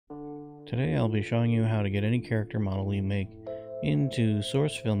Today I'll be showing you how to get any character model you make into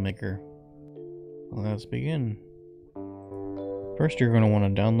Source Filmmaker. Let's begin. First you're going to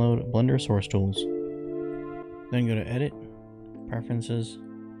want to download Blender Source Tools. Then go to Edit, Preferences,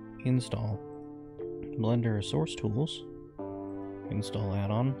 Install, Blender Source Tools, Install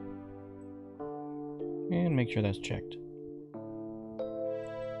Add-on, and make sure that's checked.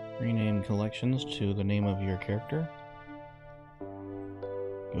 Rename collections to the name of your character.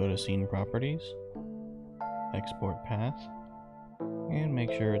 Go to Scene Properties, Export Path, and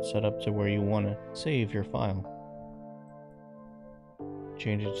make sure it's set up to where you want to save your file.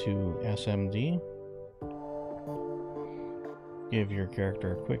 Change it to SMD. Give your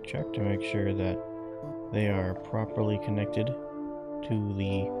character a quick check to make sure that they are properly connected to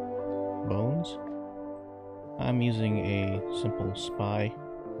the bones. I'm using a simple spy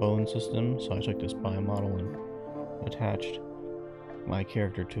bone system, so I took the spy model and attached my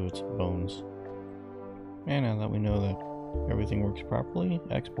character to its bones. And now that we know that everything works properly,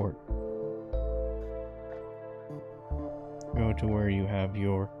 export. Go to where you have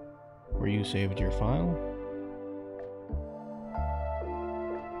where you saved your file.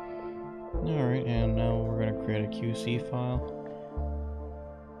 Alright, and now we're going to create a QC file.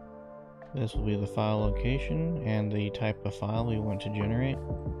 This will be the file location and the type of file we want to generate.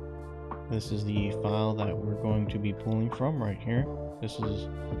 This is the file that we're going to be pulling from right here. This is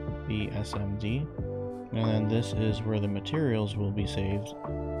the SMD. And then this is where the materials will be saved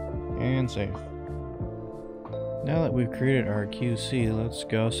and save. Now that we've created our QC, let's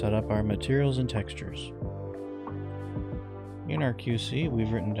go set up our materials and textures. In our QC,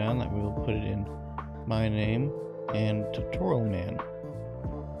 we've written down that we will put it in myName and tutorialMan.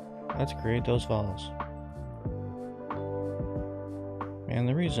 Let's create those files. And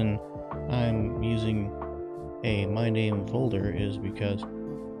the reason I'm using a myName folder is because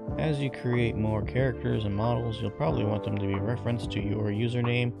as you create more characters and models, you'll probably want them to be referenced to your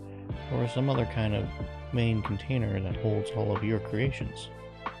username or some other kind of main container that holds all of your creations.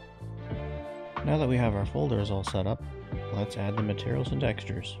 Now that we have our folders all set up, let's add the materials and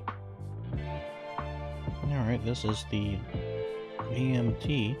textures. Alright, this is the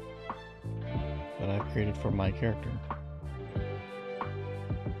VMT that I've created for my character.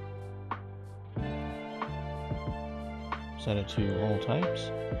 Set it to all types,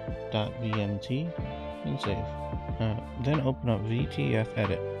 .vmt, and save. Then open up VTF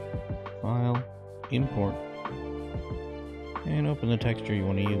Edit, File, Import, and open the texture you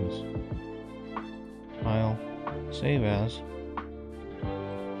want to use. File, Save As,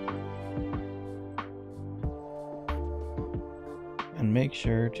 and make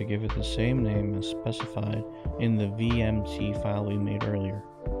sure to give it the same name as specified in the VMT file we made earlier.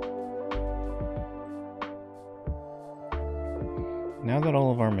 Now that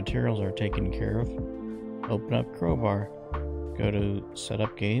all of our materials are taken care of, open up Crowbar, go to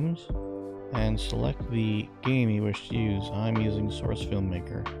Setup Games, and select the game you wish to use. I'm using Source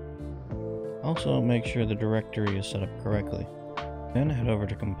Filmmaker. Also make sure the directory is set up correctly. Then head over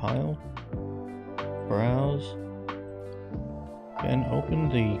to Compile, Browse, then open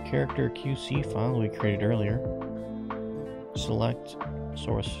the character QC file we created earlier. Select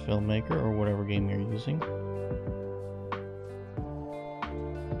Source Filmmaker or whatever game you're using.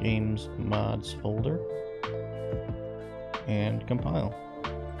 Games Mods folder, and compile.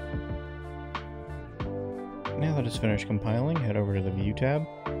 Now that it's finished compiling, head over to the View tab,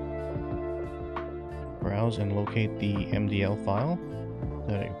 browse and locate the MDL file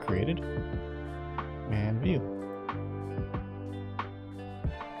that it created, and view.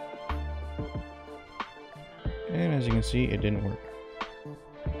 And as you can see, it didn't work.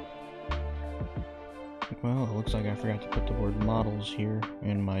 Well, it looks like I forgot to put the word models here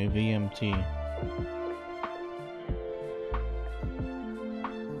in my VMT.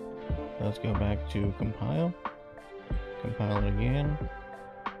 Let's go back to compile, compile it again,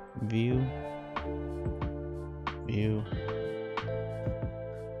 view, view,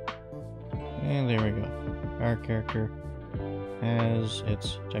 and there we go. Our character has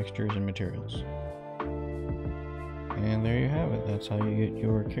its textures and materials. And there you have it. That's how you get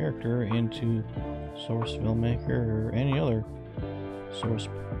your character into Source Filmmaker or any other source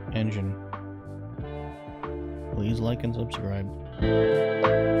engine. Please like and subscribe.